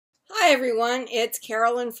Hi everyone, it's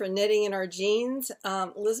Carolyn for Knitting in Our Jeans.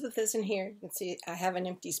 Elizabeth isn't here. You can see I have an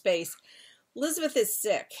empty space. Elizabeth is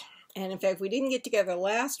sick, and in fact we didn't get together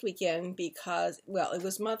last weekend because, well, it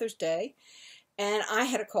was Mother's Day and I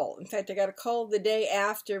had a cold. In fact, I got a cold the day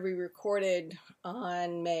after we recorded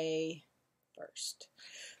on May 1st.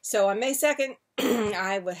 So on May 2nd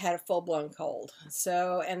I had a full-blown cold,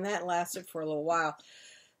 and that lasted for a little while.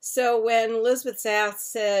 So when Elizabeth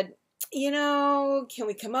said, you know, can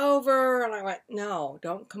we come over? And I went, no,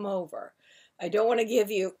 don't come over. I don't want to give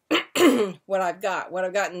you what I've got. What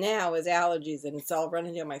I've got now is allergies and it's all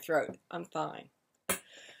running down my throat. I'm fine.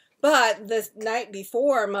 But the night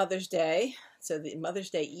before Mother's Day, so the Mother's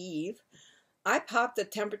Day Eve, I popped a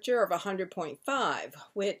temperature of 100.5,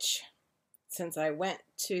 which, since I went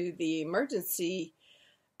to the emergency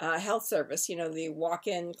health service, you know, the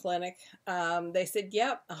walk-in clinic, they said,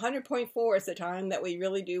 yep, 100.4 is the time that we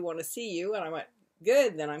really do want to see you. And I went,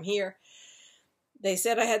 good, then I'm here. They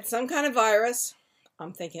said I had some kind of virus.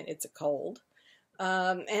 I'm thinking it's a cold.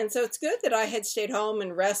 And so it's good that I had stayed home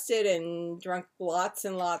and rested and drunk lots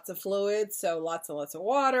and lots of fluids. So lots and lots of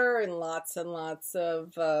water and lots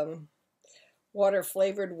of water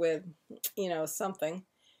flavored with, you know, something.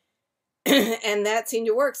 And that seemed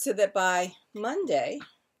to work, so that by Monday,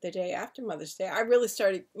 the day after Mother's Day, I really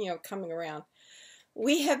started, you know, coming around.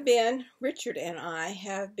 Richard and I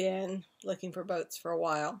have been looking for boats for a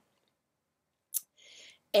while.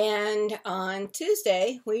 And on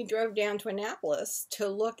Tuesday, we drove down to Annapolis to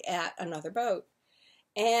look at another boat.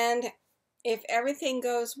 And if everything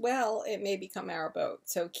goes well, it may become our boat.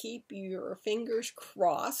 So keep your fingers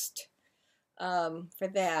crossed for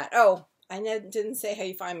that. Oh, I didn't say how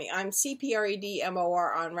you find me. I'm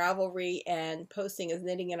CPREDMOR on Ravelry, and posting as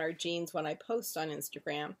Knitting in Our Jeans when I post on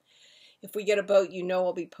Instagram. If we get a boat, you know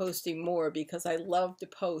I'll be posting more because I love to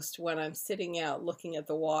post when I'm sitting out looking at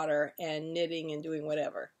the water and knitting and doing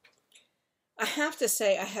whatever. I have to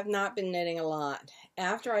say I have not been knitting a lot.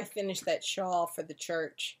 After I finish that shawl for the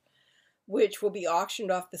church, which will be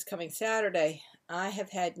auctioned off this coming Saturday, I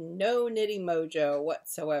have had no knitting mojo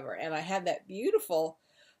whatsoever. And I have that beautiful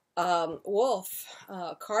Woolf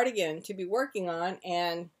cardigan to be working on,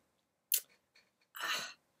 and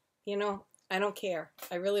you know, I don't care.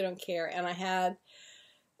 I really don't care. And I had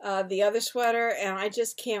the other sweater, and I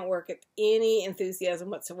just can't work at any enthusiasm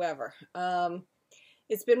whatsoever.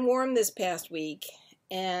 It's been warm this past week,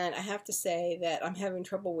 and I have to say that I'm having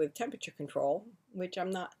trouble with temperature control, which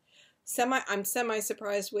I'm semi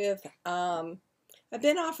surprised with. I've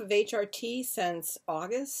been off of HRT since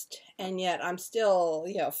August, and yet I'm still,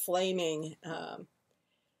 you know, flaming,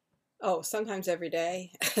 sometimes every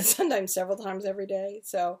day, sometimes several times every day.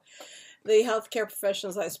 So the healthcare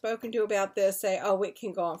professionals I've spoken to about this say, oh, it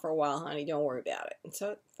can go on for a while, honey, don't worry about it. And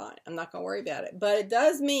so, fine, I'm not going to worry about it. But it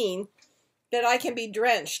does mean that I can be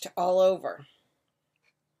drenched all over.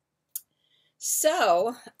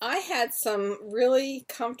 So I had some really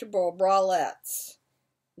comfortable bralettes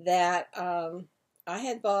that I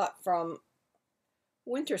had bought from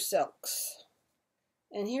Winter Silks.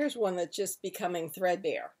 And here's one that's just becoming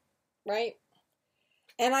threadbare, right?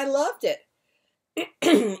 And I loved it.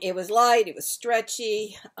 It was light, it was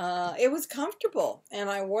stretchy, it was comfortable, and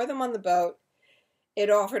I wore them on the boat.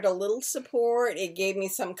 It offered a little support. It gave me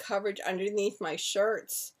some coverage underneath my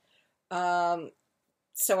shirts. So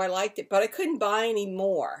I liked it, but I couldn't buy any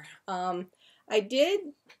more. I did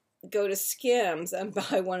go to Skims and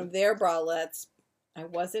buy one of their bralettes. I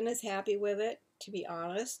wasn't as happy with it, to be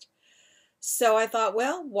honest. So I thought,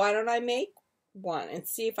 well, why don't I make one and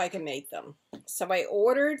see if I can make them. So I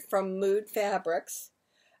ordered from Mood Fabrics.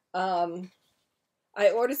 I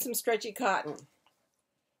ordered some stretchy cotton.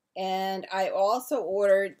 And I also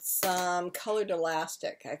ordered some colored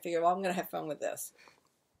elastic. I figured, well, I'm going to have fun with this.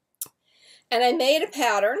 And I made a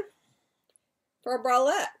pattern for a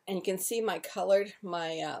bralette. And you can see my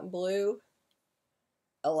blue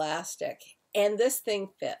elastic. And this thing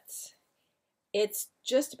fits. It's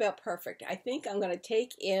just about perfect. I think I'm going to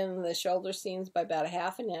take in the shoulder seams by about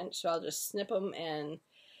 1/2 inch. So I'll just snip them and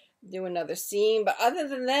do another seam. But other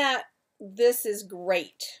than that, this is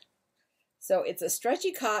great. So it's a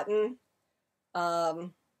stretchy cotton,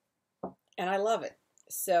 and I love it.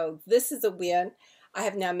 So this is a win. I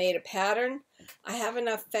have now made a pattern. I have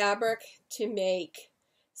enough fabric to make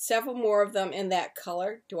several more of them in that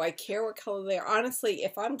color. Do I care what color they are? Honestly,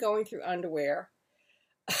 if I'm going through underwear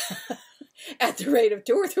at the rate of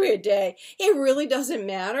 2 or 3 a day, it really doesn't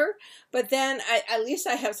matter. But then at least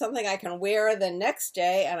I have something I can wear the next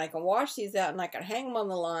day, and I can wash these out, and I can hang them on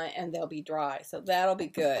the line, and they'll be dry. So that'll be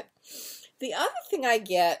good. The other thing I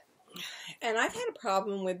get, and I've had a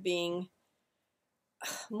problem with being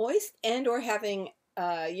moist and or having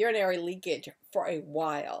urinary leakage for a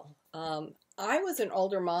while. I was an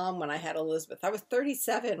older mom when I had Elizabeth. I was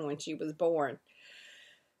 37 when she was born.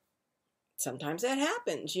 Sometimes that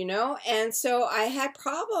happens, you know, and so I had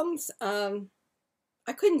problems.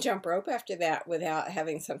 I couldn't jump rope after that without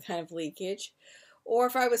having some kind of leakage, or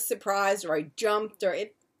if I was surprised or I jumped or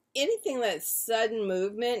anything that's sudden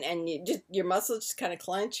movement and your muscles just kind of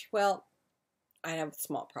clench, well, I'd have a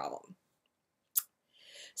small problem.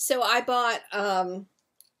 So I bought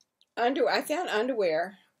underwear. I found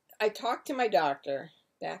underwear. I talked to my doctor.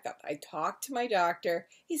 Back up. I talked to my doctor.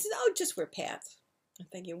 He said, "Oh, just wear pants." I'm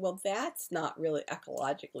thinking, well, that's not really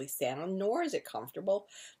ecologically sound, nor is it comfortable.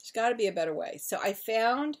 There's got to be a better way. So I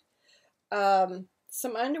found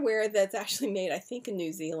some underwear that's actually made, I think, in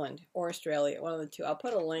New Zealand or Australia, one of the two. I'll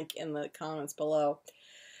put a link in the comments below.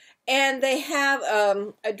 And they have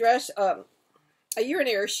a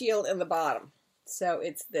urinary shield in the bottom. So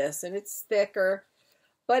it's this, and it's thicker,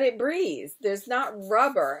 but it breathes. There's not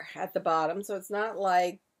rubber at the bottom, so it's not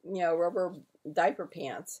like, you know, rubber diaper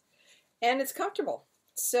pants. And it's comfortable.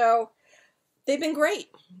 So they've been great.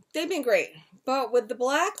 They've been great. But with the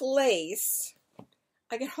black lace,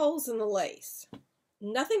 I get holes in the lace.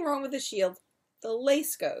 Nothing wrong with the shield. The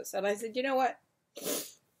lace goes. And I said, you know what?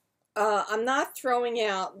 I'm not throwing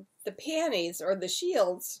out the panties or the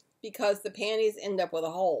shields because the panties end up with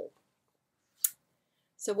a hole.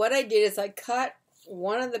 So what I did is I cut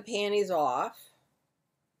one of the panties off.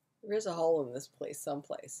 There is a hole in this place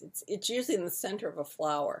someplace. It's usually in the center of a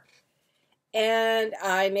flower. And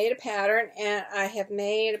I made a pattern, and I have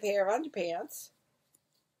made a pair of underpants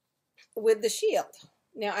with the shield.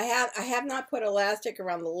 Now, I have not put elastic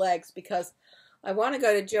around the legs because I want to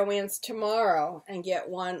go to Joann's tomorrow and get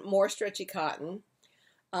one more stretchy cotton.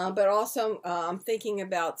 But also, I'm thinking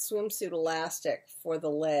about swimsuit elastic for the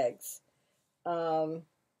legs. Now,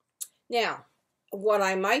 what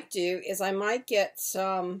I might do is I might get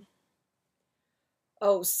some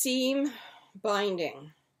seam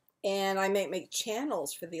binding. And I might make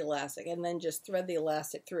channels for the elastic and then just thread the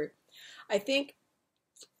elastic through. I think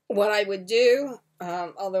what I would do,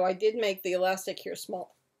 although I did make the elastic here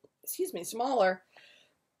smaller,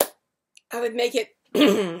 I would make it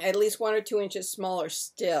at least 1 or 2 inches smaller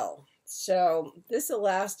still. So this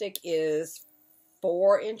elastic is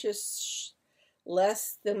 4 inches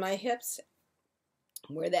less than my hips,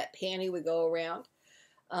 where that panty would go around.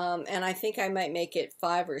 And I think I might make it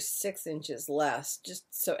 5 or 6 inches less, just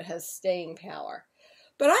so it has staying power.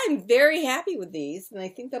 But I'm very happy with these, and I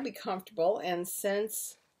think they'll be comfortable. And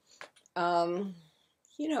since, you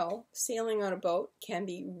know, sailing on a boat can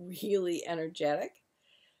be really energetic,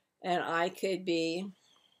 and I could be,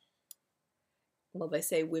 well, they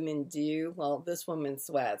say women do. Well, this woman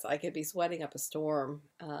sweats. I could be sweating up a storm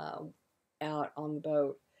out on the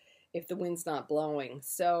boat if the wind's not blowing.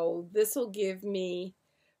 So this will give me,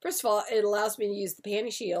 first of all, it allows me to use the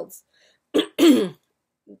panty shields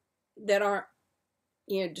that aren't,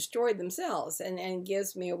 you know, destroyed themselves, and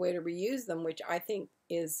gives me a way to reuse them, which I think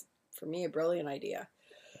is, for me, a brilliant idea.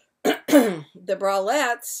 The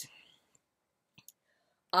bralettes,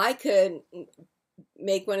 I could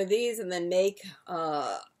make one of these and then make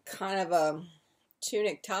kind of a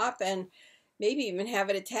tunic top and maybe even have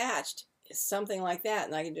it attached, something like that,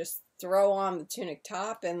 and I can just throw on the tunic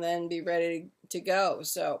top and then be ready to go.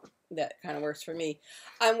 So that kind of works for me.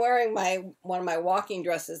 I'm wearing one of my walking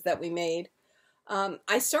dresses that we made.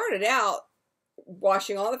 I started out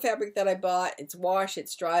washing all the fabric that I bought. It's washed,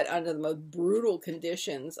 it's dried under the most brutal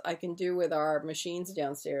conditions I can do with our machines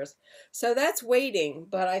downstairs. So that's waiting,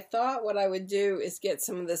 but I thought what I would do is get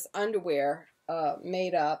some of this underwear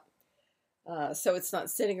made up so it's not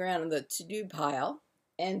sitting around in the to-do pile,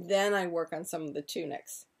 and then I work on some of the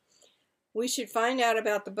tunics. We should find out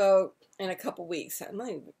about the boat in a couple weeks. I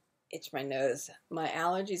might itch my nose. My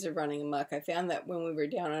allergies are running amok. I found that when we were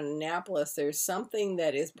down in Annapolis, there's something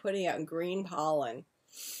that is putting out green pollen,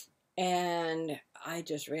 and I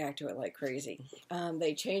just react to it like crazy.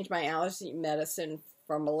 They changed my allergy medicine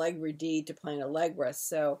from Allegra D to plain Allegra,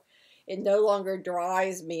 so it no longer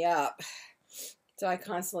dries me up. So I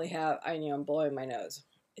constantly have, I'm blowing my nose.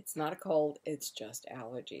 It's not a cold, it's just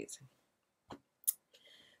allergies.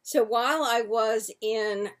 So while I was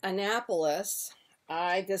in Annapolis,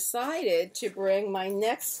 I decided to bring my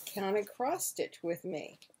next counted cross stitch with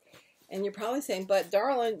me. And you're probably saying, but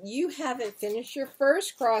darling, you haven't finished your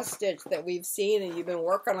first cross stitch that we've seen and you've been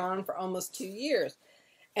working on for almost 2 years.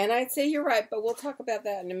 And I'd say you're right, but we'll talk about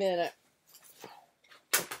that in a minute.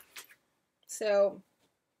 So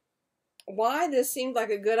why this seemed like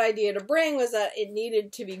a good idea to bring was that it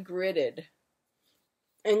needed to be gridded.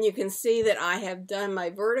 And you can see that I have done my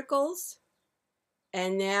verticals,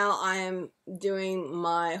 and now I am doing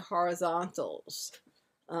my horizontals.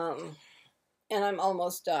 And I'm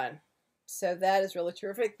almost done. So that is really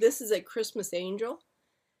terrific. This is a Christmas angel,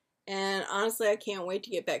 and honestly, I can't wait to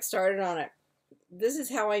get back started on it. This is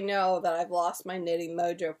how I know that I've lost my knitting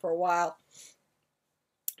mojo for a while.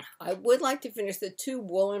 I would like to finish the 2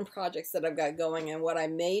 woolen projects that I've got going, and what I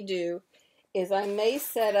may do is I may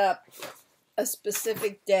set up a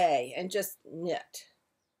specific day and just knit.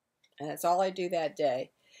 And that's all I do that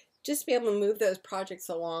day. Just to be able to move those projects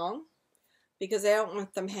along, because I don't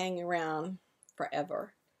want them hanging around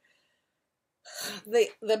forever.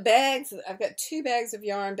 The bags, I've got 2 bags of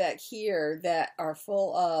yarn back here that are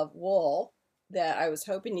full of wool that I was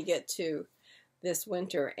hoping to get to this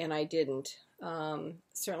winter, and I didn't.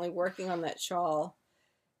 Certainly working on that shawl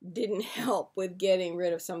didn't help with getting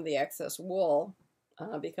rid of some of the excess wool,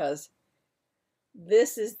 because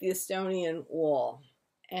this is the Estonian wool,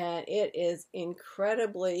 and it is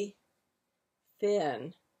incredibly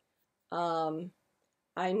thin.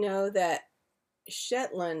 I know that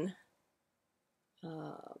Shetland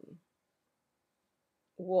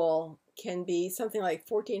wool can be something like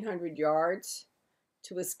 1,400 yards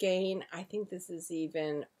to a skein. I think this is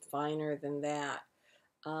even finer than that.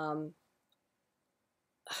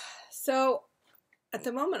 So at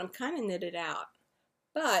the moment I'm kind of knitted out,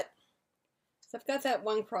 but so I've got that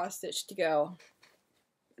 1 cross stitch to go,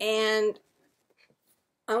 and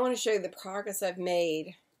I want to show you the progress I've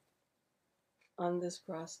made on this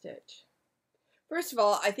cross stitch. First of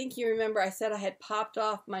all, I think you remember I said I had popped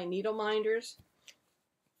off my needle minders.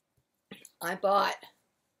 I bought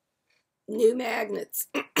new magnets,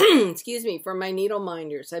 excuse me, for my needle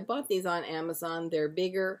minders. I bought these on Amazon. They're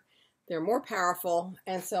bigger, they're more powerful,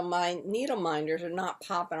 and so my needle minders are not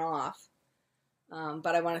popping off.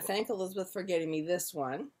 But I want to thank Elizabeth for getting me this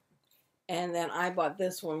one. And then I bought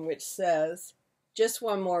this one, which says, just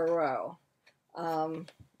 1 more row.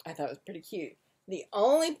 I thought it was pretty cute. The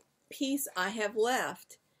only piece I have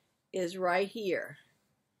left is right here,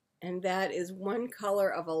 and that is 1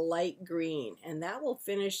 color of a light green, and that will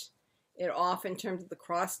finish it off in terms of the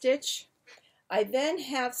cross stitch. I then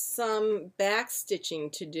have some back stitching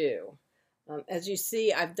to do. As you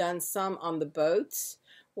see, I've done some on the boats.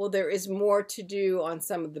 Well, there is more to do on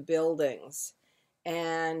some of the buildings,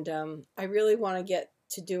 and I really want to get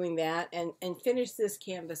to doing that and finish this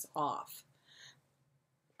canvas off.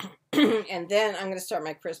 And then I'm going to start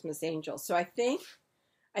my Christmas angel. So I think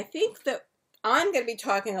that I'm going to be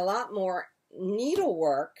talking a lot more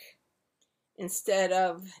needlework instead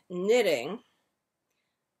of knitting,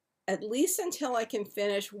 at least until I can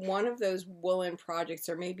finish one of those woolen projects,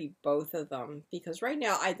 or maybe both of them, because right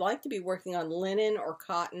now I'd like to be working on linen or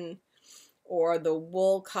cotton or the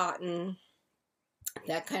wool cotton,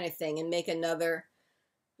 that kind of thing, and make another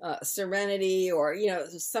Serenity, or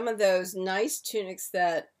some of those nice tunics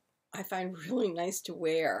that I find really nice to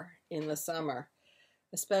wear in the summer,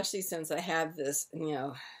 especially since I have this,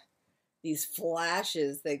 these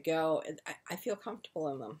flashes that go, and I feel comfortable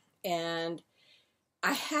in them. And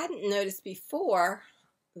I hadn't noticed before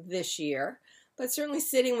this year, but certainly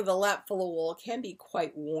sitting with a lap full of wool can be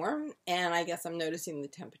quite warm, and I guess I'm noticing the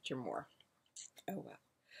temperature more. Oh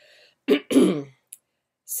well.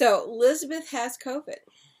 So Elizabeth has COVID.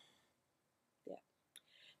 Yeah,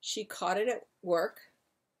 she caught it at work.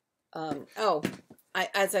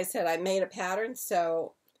 As I said, I made a pattern,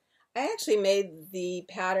 so I actually made the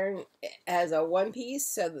pattern as a 1 piece,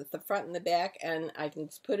 so that the front and the back, and I can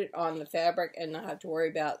just put it on the fabric and not have to worry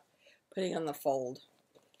about putting on the fold.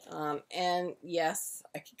 And yes,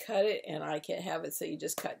 I can cut it, and I can have it so you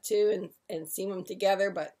just cut 2 and seam them together,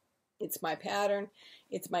 but it's my pattern,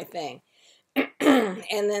 it's my thing.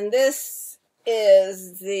 And then this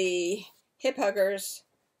is the Hip Huggers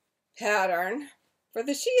pattern for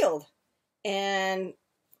the shield, and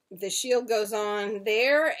the shield goes on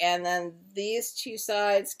there, and then these 2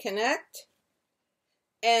 sides connect,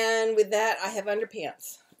 and with that I have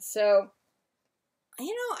underpants. So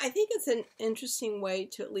I think it's an interesting way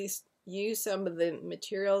to at least use some of the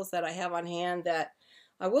materials that I have on hand that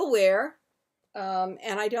I will wear,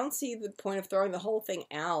 and I don't see the point of throwing the whole thing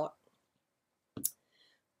out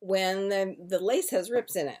when the lace has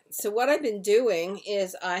rips in it. So what I've been doing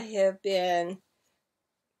is I have been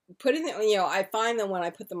putting them, I find them when I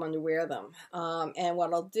put them on to wear them. And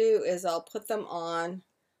what I'll do is I'll put them on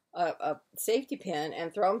a safety pin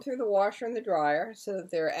and throw them through the washer and the dryer so that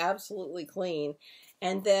they're absolutely clean.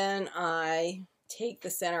 And then I take the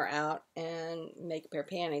center out and make a pair of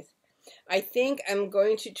panties. I think I'm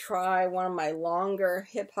going to try one of my longer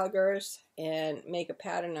hip huggers and make a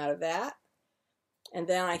pattern out of that. And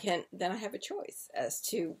then I have a choice as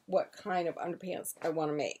to what kind of underpants I want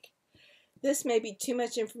to make. This may be too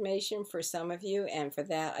much information for some of you, and for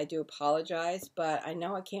that I do apologize, but I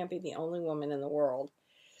know I can't be the only woman in the world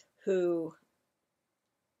who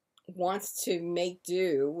wants to make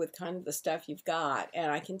do with kind of the stuff you've got.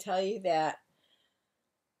 And I can tell you that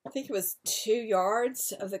I think it was 2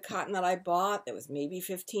 yards of the cotton that I bought that was maybe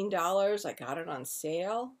 $15. I got it on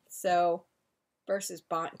sale. So versus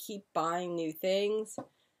keep buying new things,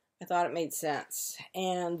 I thought it made sense.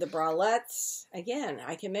 And the bralettes, again,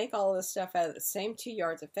 I can make all of this stuff out of the same 2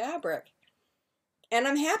 yards of fabric, and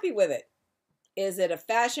I'm happy with it. Is it a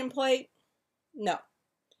fashion plate? No.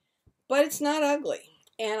 But it's not ugly.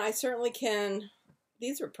 And I certainly can,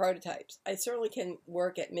 these are prototypes, I certainly can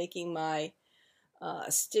work at making my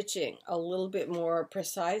stitching a little bit more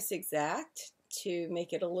precise, exact, to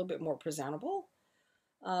make it a little bit more presentable.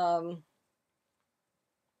 We'll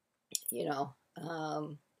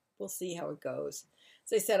see how it goes.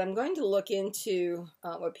 As I said, I'm going to look into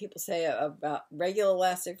what people say about regular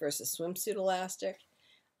elastic versus swimsuit elastic.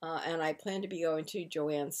 And I plan to be going to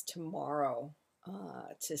Joann's tomorrow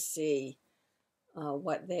to see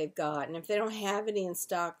what they've got. And if they don't have any in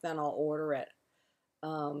stock, then I'll order it,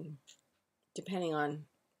 depending on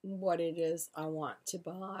what it is I want to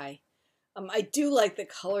buy. I do like the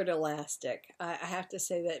colored elastic. I have to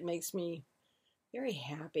say that it makes me very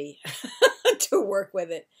happy to work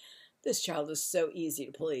with it. This child is so easy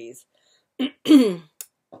to please.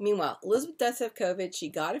 Meanwhile, Elizabeth does have COVID. She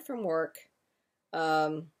got it from work.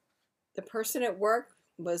 The person at work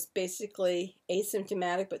was basically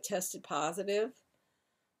asymptomatic but tested positive,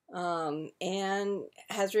 and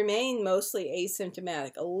has remained mostly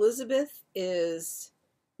asymptomatic. Elizabeth is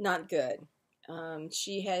not good.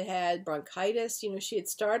 She had bronchitis. She had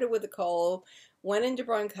started with a cold, went into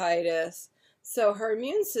bronchitis. So her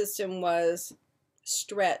immune system was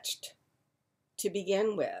stretched to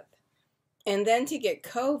begin with. And then to get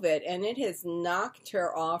COVID, and it has knocked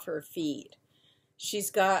her off her feet.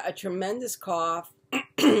 She's got a tremendous cough.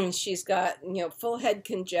 She's got, full head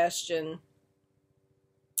congestion,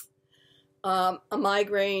 a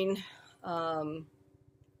migraine.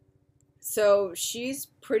 So she's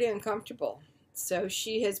pretty uncomfortable. So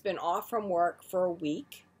she has been off from work for a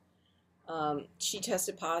week. She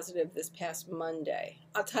tested positive this past Monday.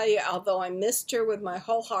 I'll tell you, although I missed her with my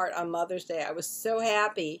whole heart on Mother's Day, I was so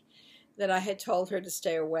happy that I had told her to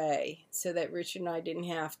stay away so that Richard and I didn't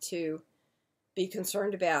have to be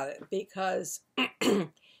concerned about it, because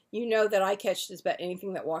you know that I catch just about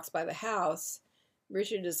anything that walks by the house.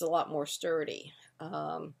 Richard is a lot more sturdy.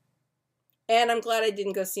 And I'm glad I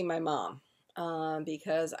didn't go see my mom,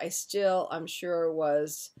 because I'm sure,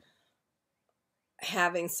 was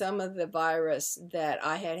having some of the virus that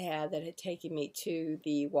I had that had taken me to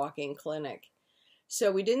the walk-in clinic.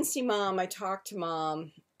 So we didn't see Mom. I talked to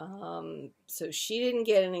Mom. So she didn't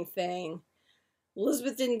get anything.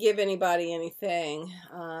 Elizabeth didn't give anybody anything.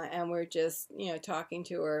 And we're just, talking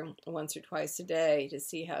to her once or twice a day to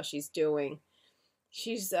see how she's doing.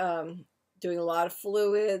 She's doing a lot of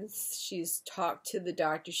fluids. She's talked to the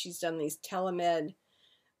doctor. She's done these telemed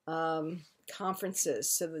conferences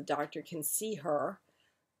so the doctor can see her,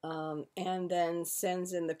 and then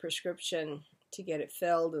sends in the prescription to get it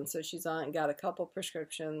filled. And so she's got a couple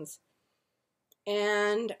prescriptions,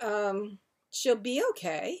 and she'll be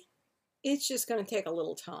okay. It's just going to take a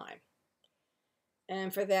little time.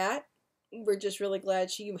 And for that, we're just really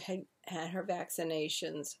glad she had her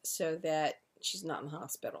vaccinations so that she's not in the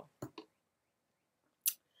hospital.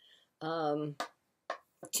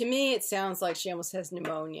 To me, it sounds like she almost has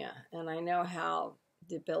pneumonia, and I know how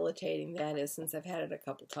debilitating that is since I've had it a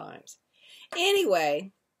couple times.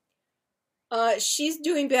 Anyway, she's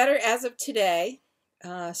doing better as of today.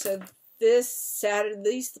 So this Saturday,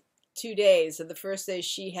 these 2 days are the first days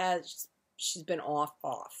she's been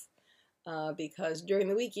off. Because during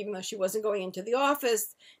the week, even though she wasn't going into the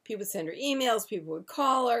office, people would send her emails, people would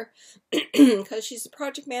call her, because she's a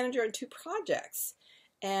project manager on 2 projects.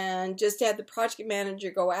 And just to have the project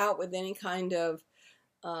manager go out with any kind of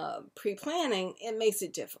pre-planning, it makes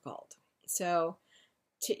it difficult. So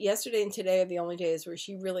yesterday and today are the only days where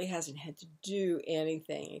she really hasn't had to do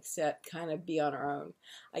anything except kind of be on her own.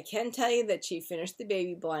 I can tell you that she finished the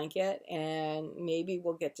baby blanket, and maybe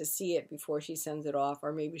we'll get to see it before she sends it off,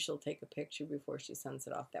 or maybe she'll take a picture before she sends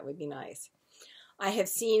it off. That would be nice. I have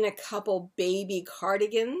seen a couple baby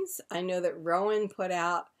cardigans. I know that Rowan put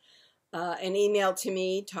out an email to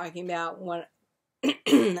me talking about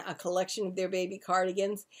a collection of their baby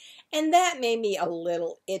cardigans, and that made me a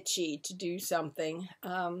little itchy to do something.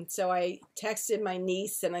 So I texted my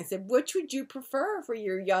niece and I said, which would you prefer for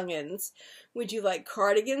your youngins? Would you like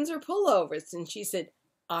cardigans or pullovers? And she said,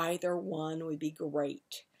 either one would be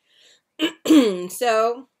great.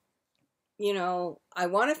 So, you know, I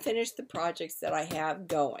want to finish the projects that I have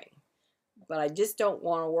going, but I just don't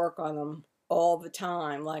want to work on them all the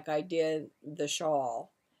time like I did the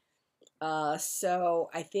shawl. So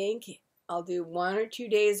I think I'll do 1 or 2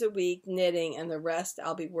 days a week knitting, and the rest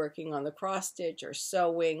I'll be working on the cross stitch or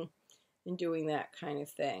sewing and doing that kind of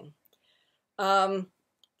thing.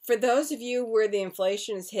 For those of you where the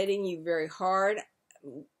inflation is hitting you very hard,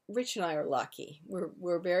 Rich and I are lucky.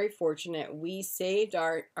 We're very fortunate. We saved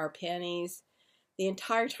our pennies the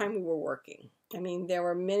entire time we were working. I mean, there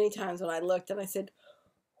were many times when I looked and I said,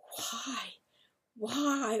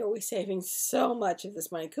 why are we saving so much of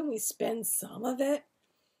this money? Couldn't we spend some of it?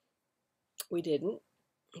 We didn't,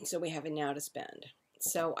 so we have it now to spend.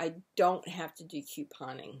 So I don't have to do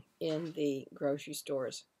couponing in the grocery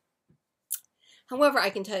stores. However, I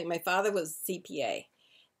can tell you, my father was a CPA,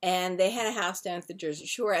 and they had a house down at the Jersey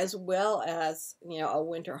Shore as well as, you know, a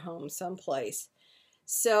winter home someplace.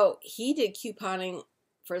 So he did couponing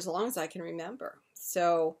for as long as I can remember.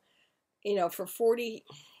 So, you know, for 40,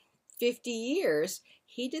 50 years,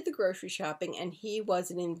 he did the grocery shopping, and he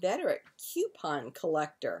was an inveterate coupon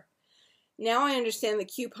collector. Now I understand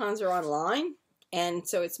that coupons are online, and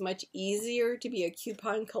so it's much easier to be a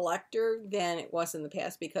coupon collector than it was in the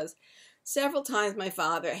past, because several times my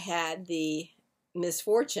father had the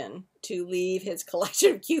misfortune to leave his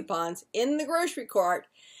collection of coupons in the grocery cart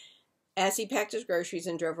as he packed his groceries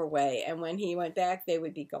and drove away, and when he went back, they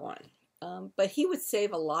would be gone. But he would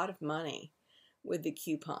save a lot of money with the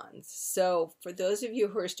coupons. So for those of you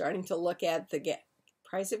who are starting to look at the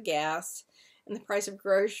price of gas and the price of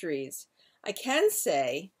groceries, I can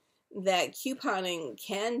say that couponing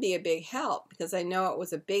can be a big help, because I know it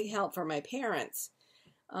was a big help for my parents.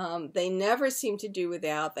 They never seemed to do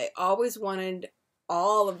without. They always wanted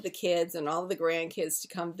all of the kids and all of the grandkids to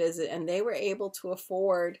come visit, and they were able to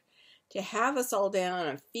afford to have us all down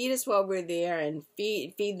and feed us while we're there, and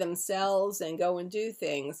feed themselves and go and do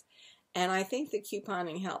things. And I think the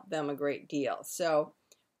couponing helped them a great deal. So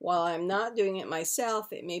while I'm not doing it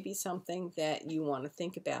myself, it may be something that you want to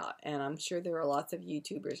think about. And I'm sure there are lots of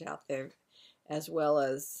YouTubers out there, as well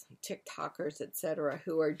as TikTokers, etc.,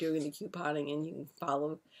 who are doing the couponing, and you can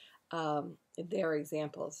follow their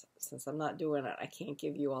examples. Since I'm not doing it, I can't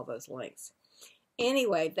give you all those links.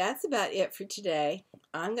 Anyway, that's about it for today.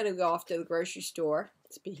 I'm going to go off to the grocery store.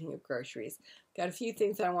 Speaking of groceries, got a few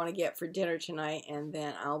things that I want to get for dinner tonight, and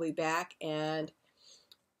then I'll be back. And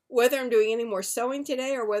whether I'm doing any more sewing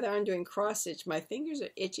today or whether I'm doing cross stitch, my fingers are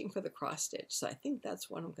itching for the cross stitch, so I think that's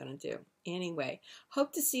what I'm going to do. Anyway,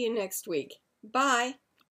 hope to see you next week. Bye.